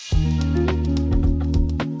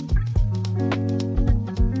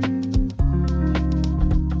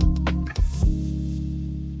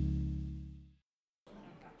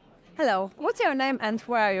Hello, what's your name and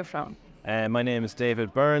where are you from? My name is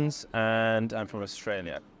David Burns and I'm from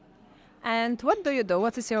Australia. And what do you do?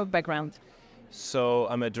 What is your background? So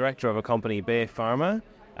I'm a director of a company, Bay Pharma,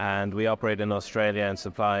 and we operate in Australia and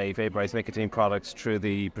supply vaporized nicotine products through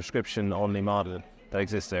the prescription-only model that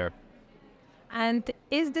exists there. And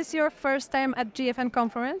is this your first time at GFN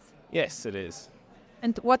conference? Yes, it is.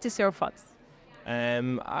 And what is your thoughts?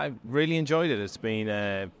 I really enjoyed it. It's been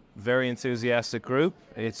a very enthusiastic group.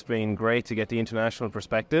 It's been great to get the international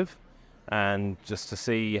perspective and just to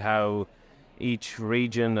see how each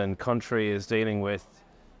region and country is dealing with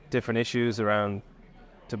different issues around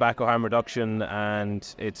tobacco harm reduction,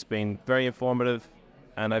 and it's been very informative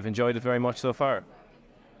and I've enjoyed it very much so far.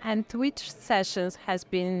 And which sessions has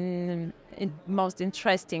been most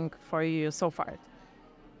interesting for you so far?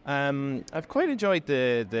 I've quite enjoyed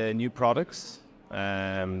the new products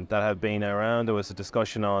that have been around. There was a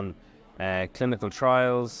discussion on clinical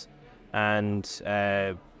trials, and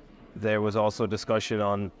there was also a discussion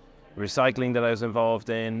on recycling that I was involved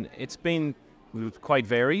in. It's been quite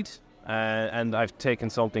varied, and I've taken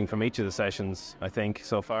something from each of the sessions, I think,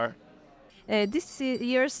 so far. This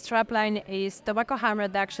year's strapline is tobacco harm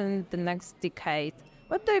reduction the next decade.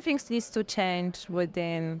 What do you think needs to change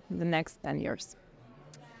within the next 10 years?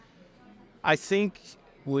 I think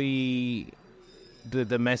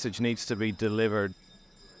the message needs to be delivered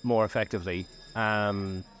more effectively.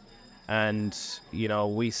 And, you know,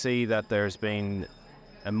 we see that there's been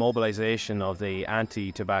a mobilization of the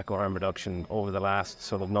anti-tobacco harm reduction over the last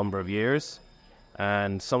sort of number of years.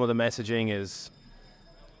 And some of the messaging is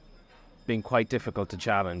been quite difficult to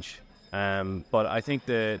challenge. But I think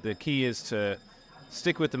the key is to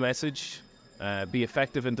stick with the message, be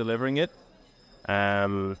effective in delivering it.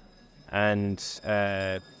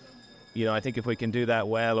 You know, I think if we can do that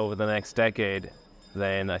well over the next decade,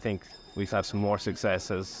 then I think we've had some more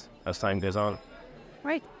success as time goes on.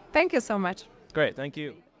 Right. Thank you so much. Great. Thank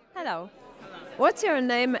you. Hello. What's your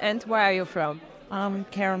name and where are you from? I'm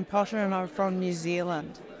Karen Potter and I'm from New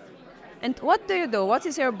Zealand. And what do you do? What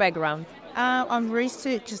is your background? I'm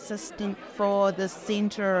research assistant for the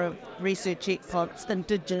Centre of Research Excellence,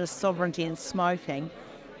 Indigenous Sovereignty and Smoking.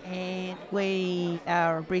 And we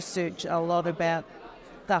research a lot about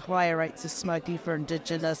the higher rates of smoking for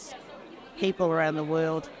Indigenous people around the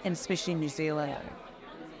world, and especially New Zealand.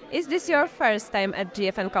 Is this your first time at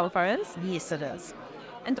GFN conference? Yes, it is.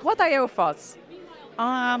 And what are your thoughts?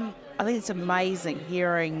 I think it's amazing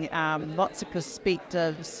hearing lots of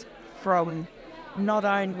perspectives from not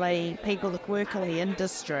only people that work in the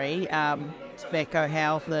industry, tobacco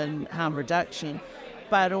health and harm reduction,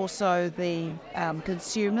 but also the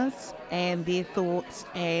consumers and their thoughts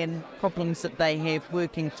and problems that they have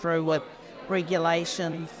working through with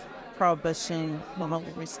regulations, prohibition, and all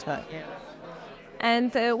the rest of it.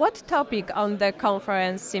 And what topic on the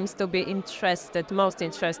conference seems to be most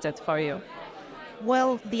interested for you?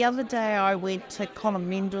 Well, the other day I went to Conor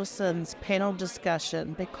Mendelssohn's panel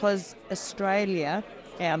discussion because Australia,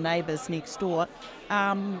 our neighbours next door,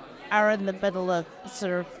 are in the middle of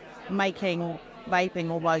sort of making vaping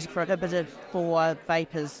almost prohibited for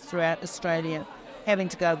vapers throughout Australia, having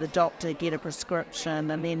to go to the doctor, get a prescription,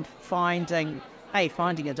 and then finding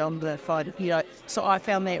it on the phone, you know. So I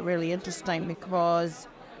found that really interesting because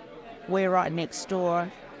we're right next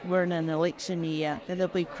door. We're in an election year, and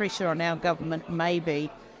there'll be pressure on our government maybe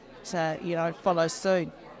to, you know, follow suit.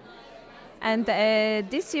 And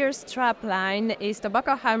this year's strapline is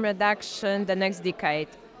tobacco harm reduction the next decade.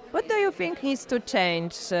 What do you think needs to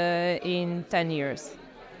change in 10 years?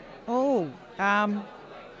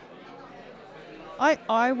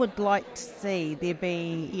 I would like to see there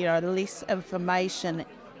be, you know, less information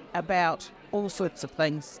about all sorts of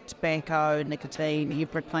things, tobacco, nicotine,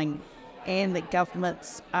 everything, and that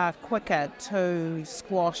governments are quicker to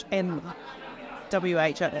squash, and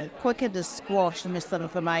WHO, quicker to squash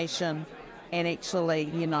misinformation and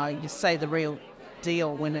actually, you know, say the real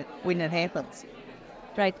deal when it happens.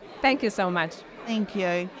 Right. Thank you so much. Thank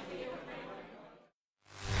you.